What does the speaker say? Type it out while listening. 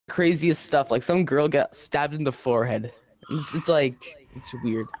craziest stuff. Like some girl got stabbed in the forehead. It's like it's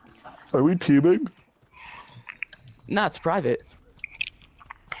weird. Are we teaming? Nah, it's private.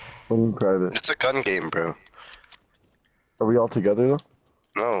 What do you mean private? It's a gun game, bro. Are we all together though?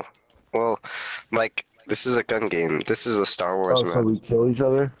 No. Well, like, this is a gun game. This is a Star Wars Oh, map. so we kill each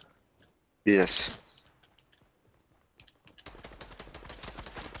other? Yes.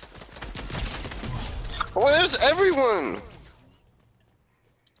 Oh, there's everyone!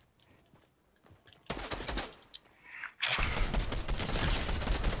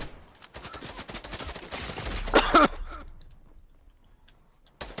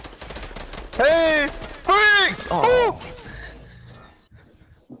 Hey! Freak! Oh.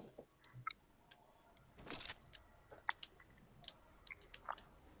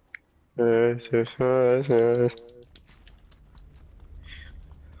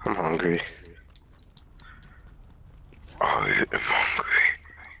 I'm hungry. I am hungry.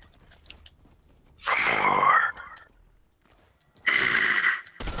 For more.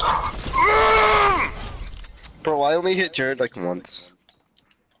 Bro, I only hit Jared like once.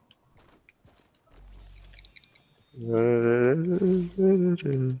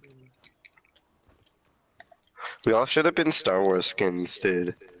 We all should have been Star Wars skins,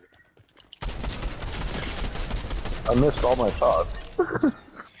 dude. I missed all my shots.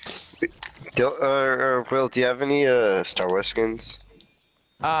 Will, do you have any Star Wars skins?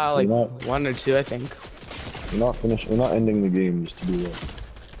 Like We're not- 1 or 2, I think. We're not finished. We're not ending the game just to do that.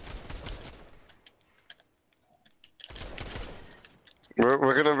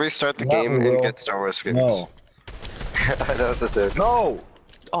 We're gonna restart the Yeah, game we and will. get Star Wars skins. No. I know what to say. No!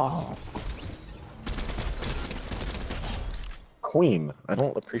 Oh. Queen. I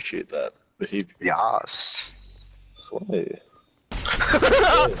don't appreciate that behavior. Yas. Slay.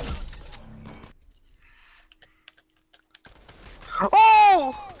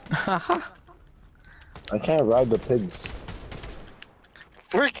 Oh! I can't ride the pigs.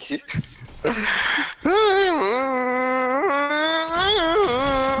 Frick.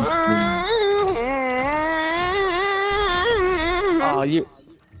 Oh, you.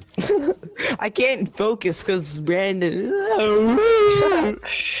 I can't focus because Brandon.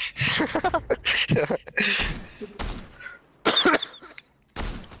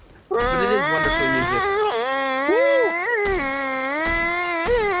 But it is wonderful music.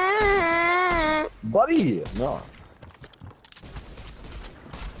 Buddy! No.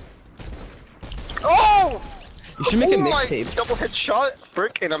 Oh! You should make a Oh my mixtape. double headshot,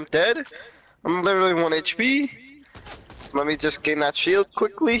 frick, and I'm dead. I'm literally 1 HP. Let me just gain that shield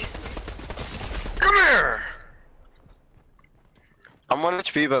quickly. Come here! I'm 1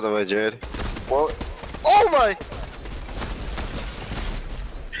 HP by the way, Jared. Well, oh my!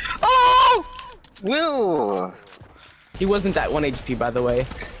 Oh! Will! He wasn't that 1 HP, by the way.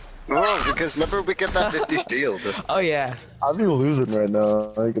 No, because remember we get that 50 shield. Oh yeah. I'm even losing right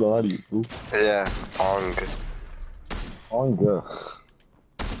now. I ain't gonna lie to you, fool. Yeah, Ong. On go.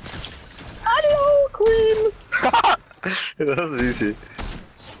 Hello, Queen. That was easy.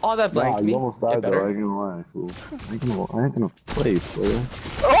 All that Nah, blanked me. you almost died Get though. better. I ain't gonna lie, fool. I ain't gonna play, player.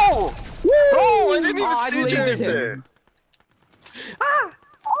 Oh! Oh, I didn't even Oh, I see lasered Jared him. there. Ah!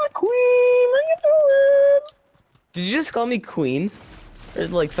 Oh, Queen, how you doing? Did you just call me Queen? Or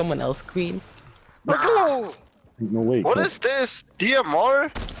like someone else Queen? Oh! Ain't no way, What cuh. is this?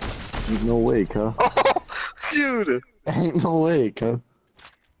 DMR? Ain't no way, cuh. Oh, dude. Ain't no way, cuh.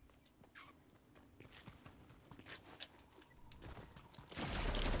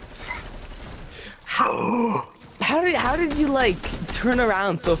 How did you like turn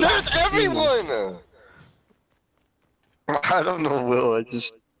around so fast? There's everyone! I don't know, Will. I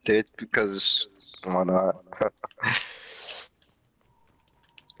just did because why not?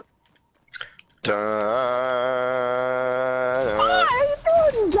 How you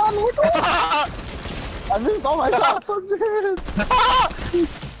doing, John? I missed all my shots on Jared. I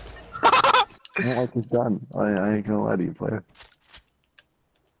don't like this gun. I ain't gonna lie to you, player.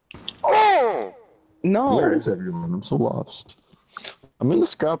 Oh! No. Where is everyone? I'm so lost. I'm in the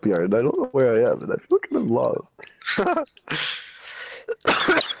scrapyard. I don't know where I am, and I feel kind of lost.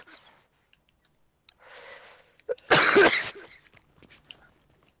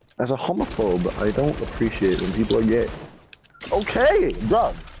 As a homophobe, I don't appreciate when people are gay. Okay,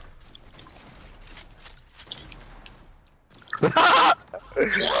 bruh.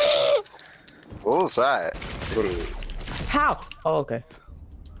 What was that? How? Oh, okay.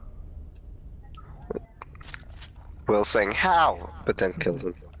 Will saying how, but then kills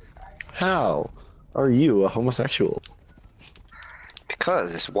him. How are you a homosexual?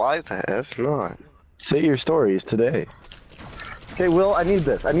 Because why the F not? Say your stories today. Okay, Will, I need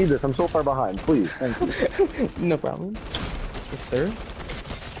this. I need this. I'm so far behind. Please, thank you. No problem. Yes, sir.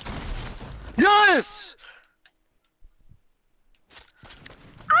 Yes!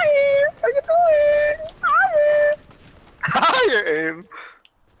 Hi, how you doing? Hi. Higher aim!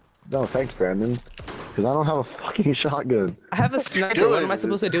 No, thanks, Brandon. Because I don't have a fucking shotgun. I have a sniper. What am I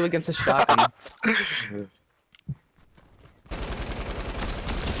supposed to do against a shotgun?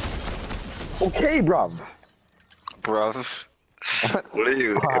 Okay, bruv. Bruv. What are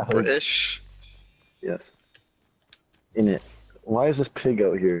you, British? Yes. In it. Why is this pig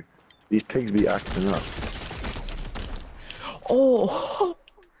out here? These pigs be acting up. Oh!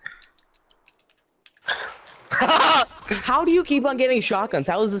 How do you keep on getting shotguns?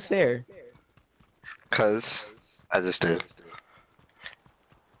 How is this fair? Cause I just do.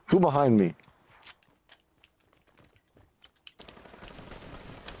 Who behind me?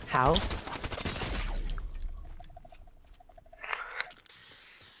 How?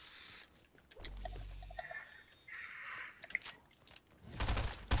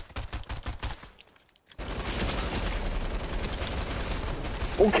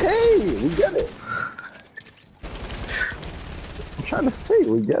 Okay, we get it. I'm trying to say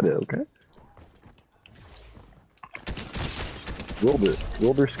we get it, okay?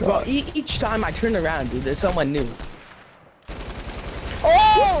 Wilbur Scott. Bro, each time I turn around, dude, there's someone new.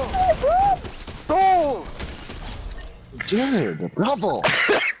 Oh! Oh! Jared, bravo!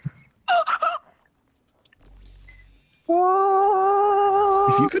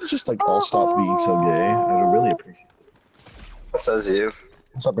 If you could just like all stop being so gay, I would really appreciate it. Says you.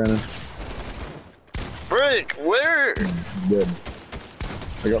 What's up, Brandon? Frick, where? He's dead.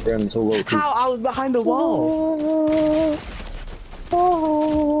 I got Brandon so low too. How? I was behind the wall.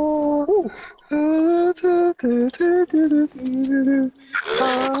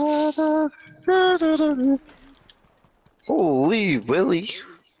 Holy Willy.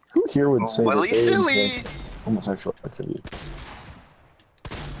 Who here would say Willy that they silly. enjoy homosexual activity?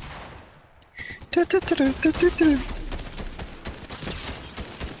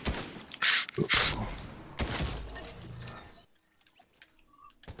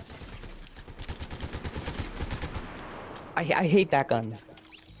 I hate that gun.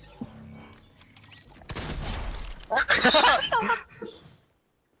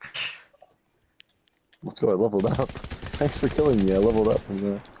 Let's go, I leveled up. Thanks for killing me, I leveled up from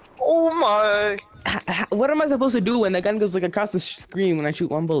there. Oh my. What am I supposed to do when the gun goes like across the screen when I shoot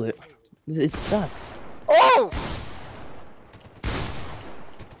one bullet? It sucks. Oh!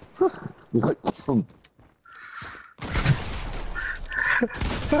 Like,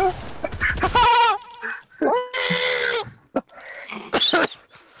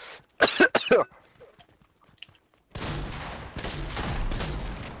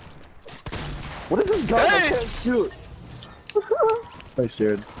 what is this gun? I can't shoot. Nice,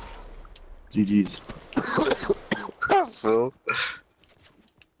 Jared. GG's. So.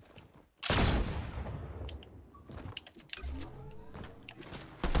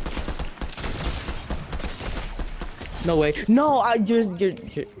 No way. No, you're.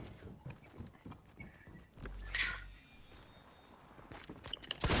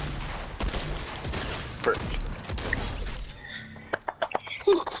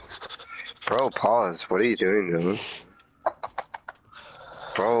 Bro, pause. What are you doing, dude?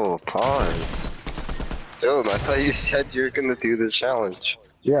 Bro, pause. Dylan, I thought you said you were gonna do the challenge.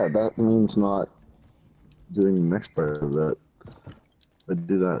 Yeah, that means not doing the next part of that. I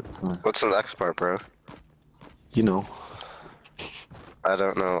do that, it's fine. What's the next part, bro? You know. I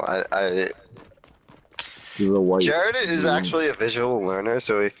don't know. The white. Jared is actually a visual learner,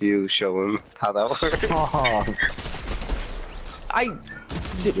 so if you show him how that works. Stop.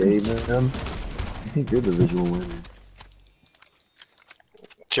 Gay, man. I think you're the visual learner.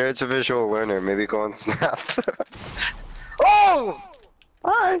 Jared's a visual learner. Maybe go on Snap. Oh!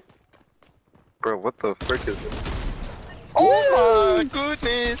 Hi. Bro, what the frick is it? Oh my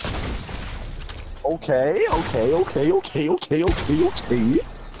goodness! Okay. Hey,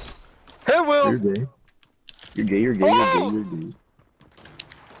 Will! You're gay. You're gay, you're gay, Oh! you're gay.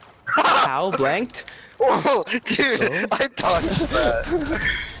 How blanked? Oh, dude, Oh. I touched that.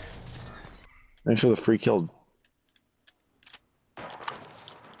 Thanks for the free kill.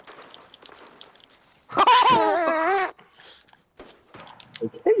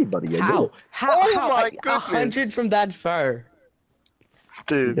 Okay, buddy, I get How? it. How? Oh How? my 100 goodness. from that far. I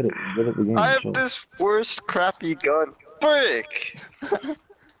Dude, get it. Good at the game. I have chill. this worst crappy gun. Frick!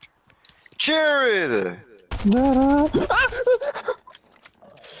 Jared!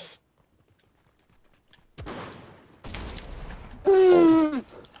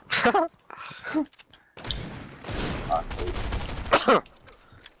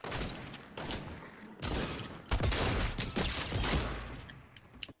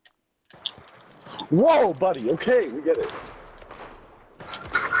 Whoa, buddy. Okay, we get it.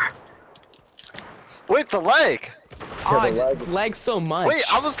 Wait, the leg. Oh, the lag is- lag so much. Wait,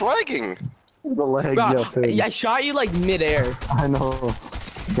 I was lagging. The leg, Bro, yes. Him. I shot you like mid-air. I know.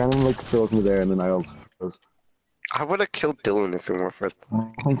 Brandon like froze me there, and then I also froze. I would have killed Dylan if it weren't for.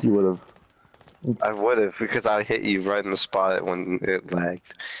 I think you would have. I would have because I hit you right in the spot when it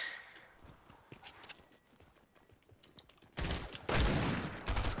lagged.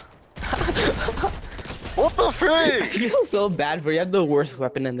 What the I frick? feel so bad for you. You have the worst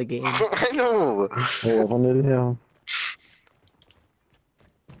weapon in the game. I know. Oh, 100, yeah.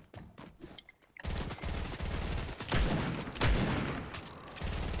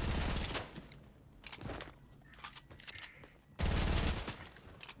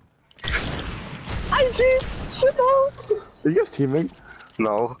 I did. Shut up. Are you guys teaming?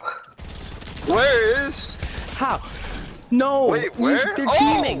 No. Where is? How? No. Wait, where? They're Oh,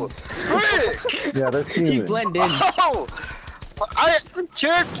 teaming. frick! Yeah, they're teaming. He blended in. Oh!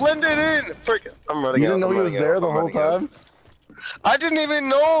 Jared blended in! Frick, I'm running You out. didn't know I'm he was running there out, the I'm whole running out. time? I didn't even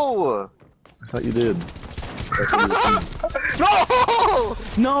know! I thought you did. No!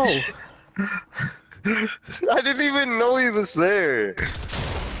 No. I didn't even know he was there.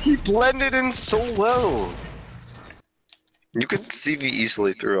 He blended in so well. You could see me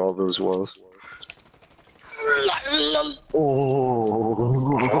easily through all those walls.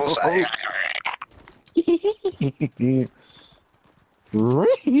 Oh. What was I?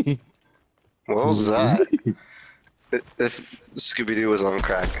 What was that? If Scooby-Doo was on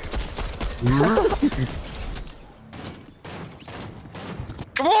crack.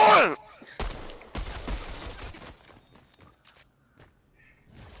 Come on!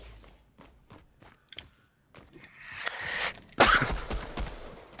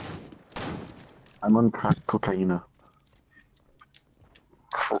 I'm on crack cocaine.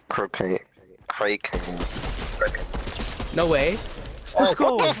 Cocaine. No way. Let's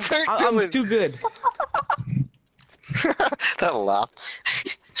go. What the frick, I'm Dylan? too good. That laugh.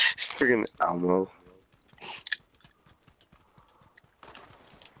 Friggin' Elmo.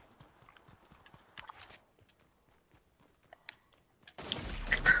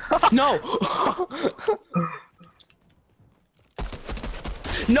 No.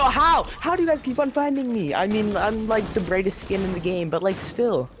 No, how? How do you guys keep on finding me? I mean, I'm like the brightest skin in the game, but like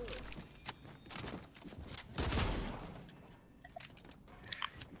still.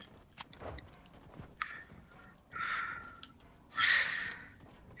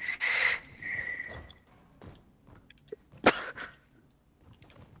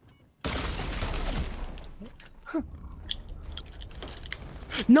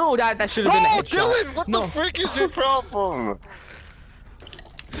 No, that should have been a Oh, headshot. Dylan, what No. the frick is your problem?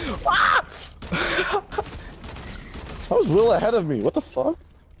 Ah! How was Will ahead of me? What the fuck?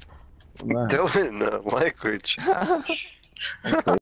 Dylan, language.